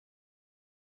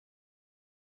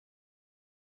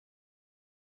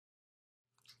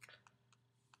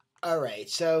All right,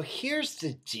 so here's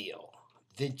the deal.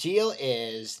 The deal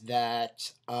is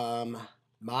that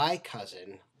my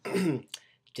cousin,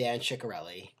 Dan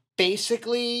Ciccarelli,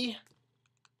 basically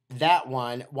that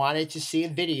one wanted to see a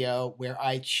video where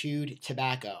I chewed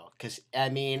tobacco. Because, I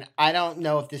mean, I don't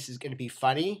know if this is going to be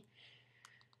funny,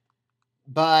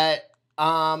 but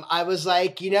I was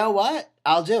like, you know what?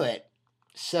 I'll do it.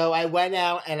 So I went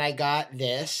out and I got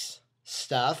this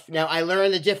stuff. Now, I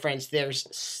learned the difference. There's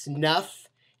snuff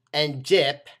and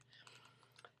dip,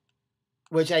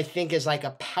 which I think is like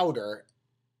a powder,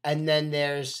 and then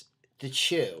there's the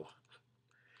chew.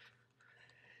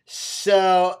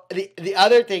 So the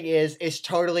other thing is it's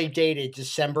totally dated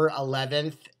December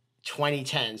 11th,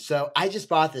 2010. So I just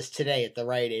bought this today at the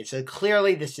Rite Aid. So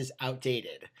clearly this is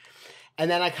outdated.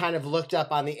 And then I kind of looked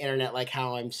up on the internet like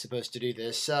how I'm supposed to do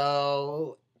this.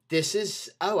 So this is,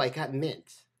 oh, I got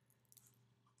mint.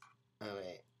 Oh,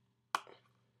 wait.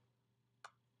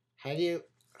 How do you...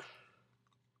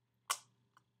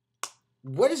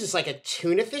 What is this, like a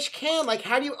tuna fish can? Like,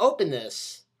 how do you open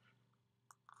this?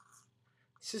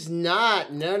 This is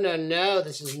not... No.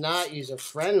 This is not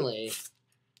user-friendly.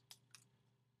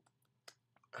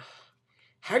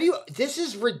 How do you... This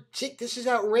is ridiculous. This is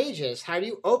outrageous. How do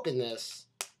you open this?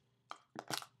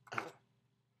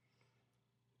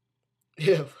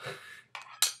 Ew.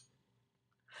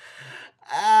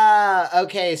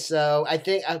 Okay, so I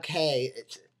think... Okay,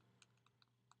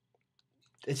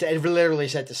 it literally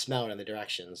said to smell it in the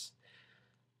directions.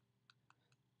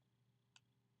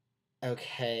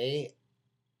 Okay.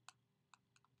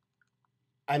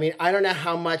 I mean, I don't know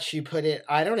how much you put it.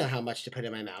 I don't know how much to put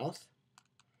in my mouth.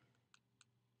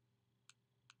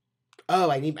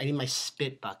 Oh, I need my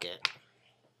spit bucket.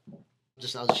 I'll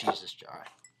just use this jar.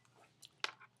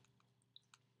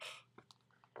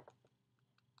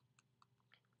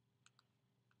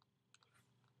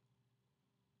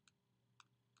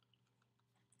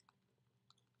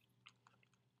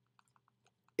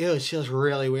 Ew, it feels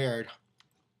really weird.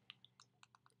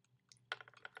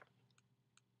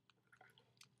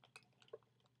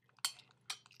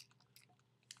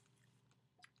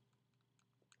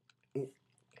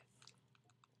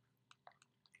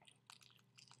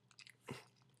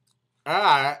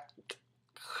 Uh,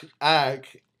 uh,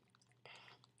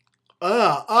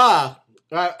 uh,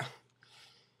 uh,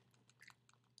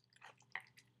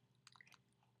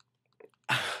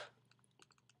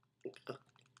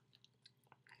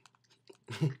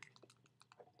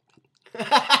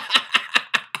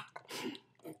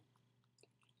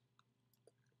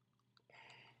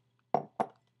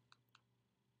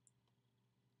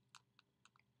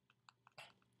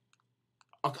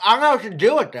 I don't know what to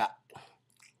do with that.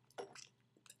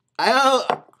 I don't.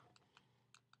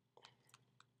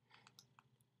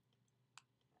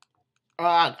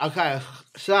 Okay,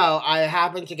 so I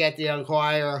happen to get the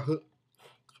Enquirer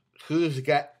who's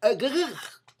got.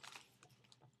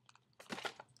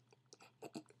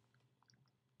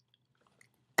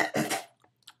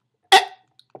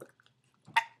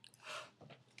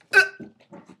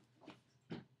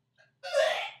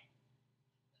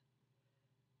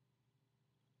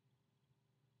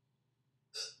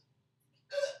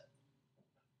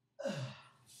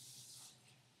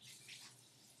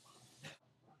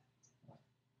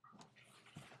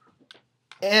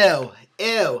 Ew,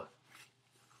 ew,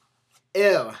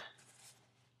 ew,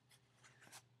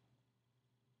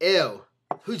 ew.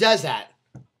 Who does that?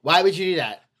 Why would you do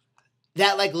that?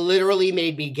 That, like, literally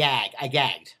made me gag. I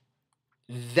gagged.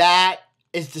 That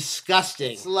is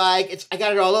disgusting. It's like, I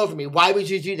got it all over me. Why would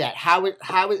you do that? How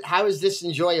is this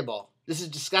enjoyable? This is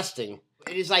disgusting.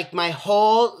 It is like my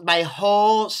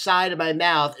whole side of my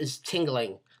mouth is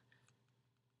tingling.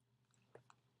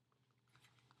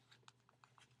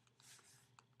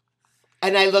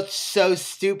 And I looked so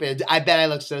stupid. I bet I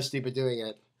looked so stupid doing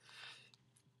it.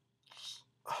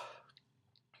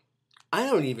 I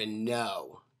don't even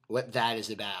know what that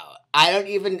is about. I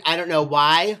don't know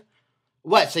why.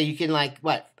 What? So you can, like,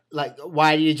 what? Like,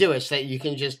 why do you do it? So that you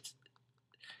can just,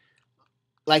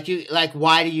 why do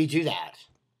you do that?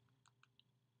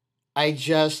 I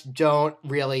just don't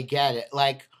really get it.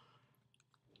 Like,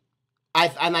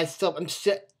 this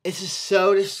is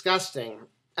so disgusting.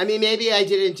 I mean, maybe I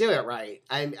didn't do it right.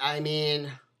 I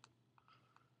mean,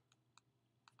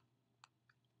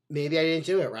 maybe I didn't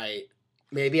do it right.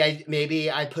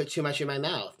 Maybe I put too much in my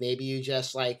mouth. Maybe you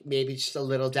just, like, maybe just a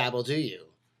little dab will do you.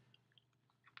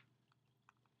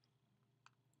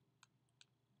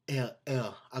 Ew.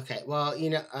 Okay, well,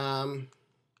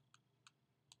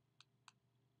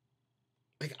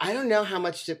 like, I don't know how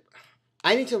much to...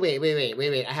 I need to...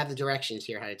 Wait. I have the directions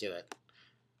here how to do it.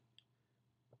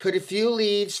 Put a few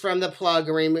leaves from the plug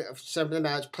or remove some of the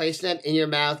mouth. Place them in your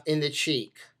mouth in the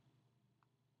cheek.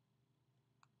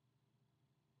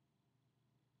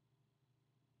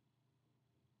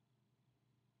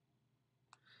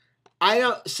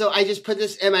 So I just put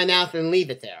this in my mouth and leave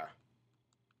it there.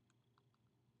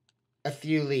 A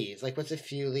few leaves. Like, what's a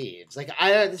few leaves? Like,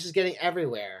 this is getting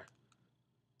everywhere.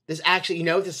 This actually, you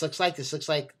know what this looks like? This looks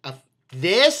like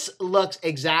this looks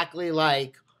exactly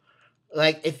like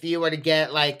if you were to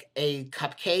get like a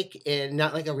cupcake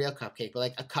not like a real cupcake, but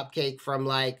like a cupcake from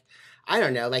like, I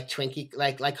don't know, like Twinkie,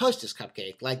 like Hostess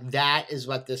cupcake. Like that is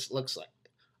what this looks like.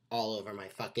 All over my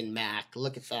fucking Mac.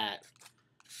 Look at that.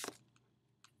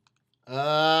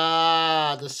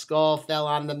 Ah, the skull fell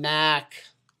on the Mac.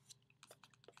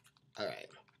 All right.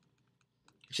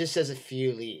 It just says a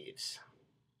few leaves.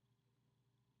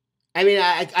 I mean,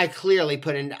 I clearly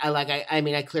put in.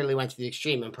 I clearly went to the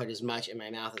extreme and put as much in my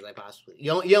mouth as I possibly.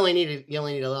 You only need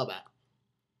a little bit.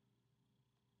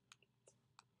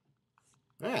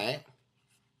 All right.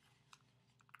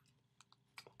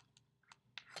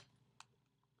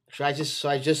 So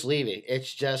I just leave it.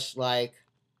 It's just like.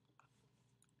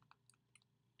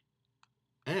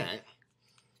 All right.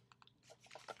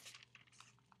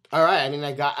 All right. I mean,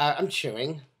 I'm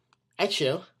chewing. I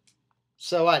chew.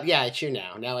 So what? Yeah, I chew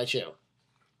now. Now I chew.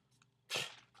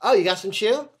 Oh, you got some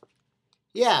chew?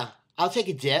 Yeah, I'll take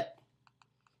a dip.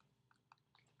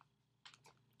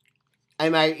 I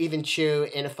might even chew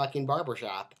in a fucking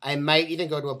barbershop. I might even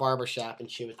go to a barbershop and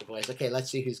chew with the boys. Okay,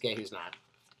 let's see who's gay, who's not.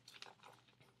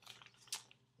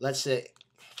 Let's see.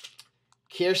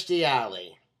 Kirstie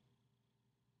Alley.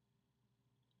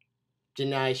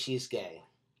 Denies she's gay.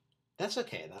 That's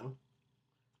okay, though.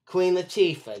 Queen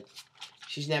Latifah.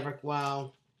 She's never,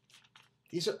 well,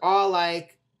 these are all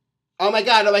like, oh my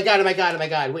God, oh my God, oh my God, oh my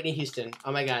God. Whitney Houston.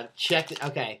 Oh my God. Check it.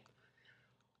 Okay.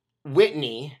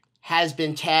 Whitney has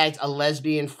been tagged a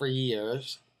lesbian for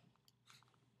years.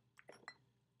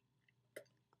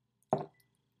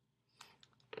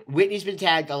 Whitney's been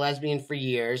tagged a lesbian for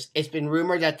years. It's been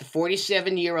rumored that the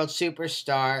 47-year-old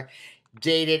superstar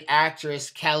dated actress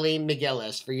Kelly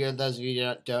McGillis. For those of you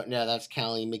who don't know, that's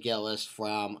Kelly McGillis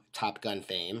from Top Gun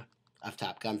fame,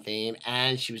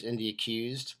 and she was in The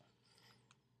Accused.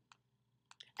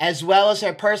 As well as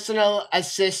her personal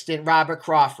assistant, Robert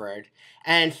Crawford.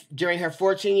 And during her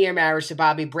 14-year marriage to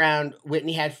Bobby Brown,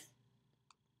 Whitney had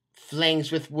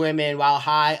flings with women while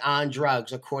high on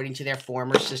drugs, according to their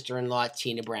former sister-in-law,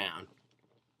 Tina Brown.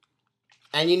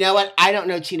 And you know what? I don't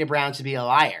know Tina Brown to be a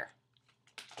liar.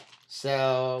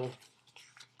 So,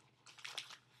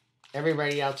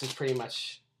 everybody else is pretty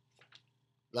much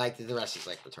like, the rest is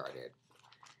like retarded.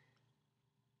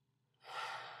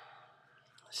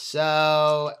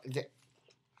 So,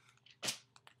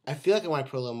 I feel like I want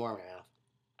to put a little more in my mouth.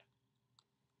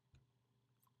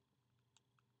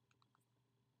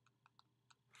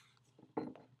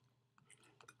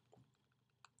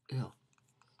 Ew.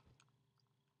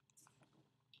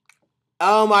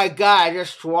 Oh my God! I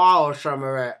just swallowed some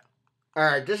of it. All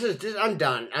right, I'm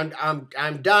done.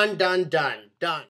 I'm done.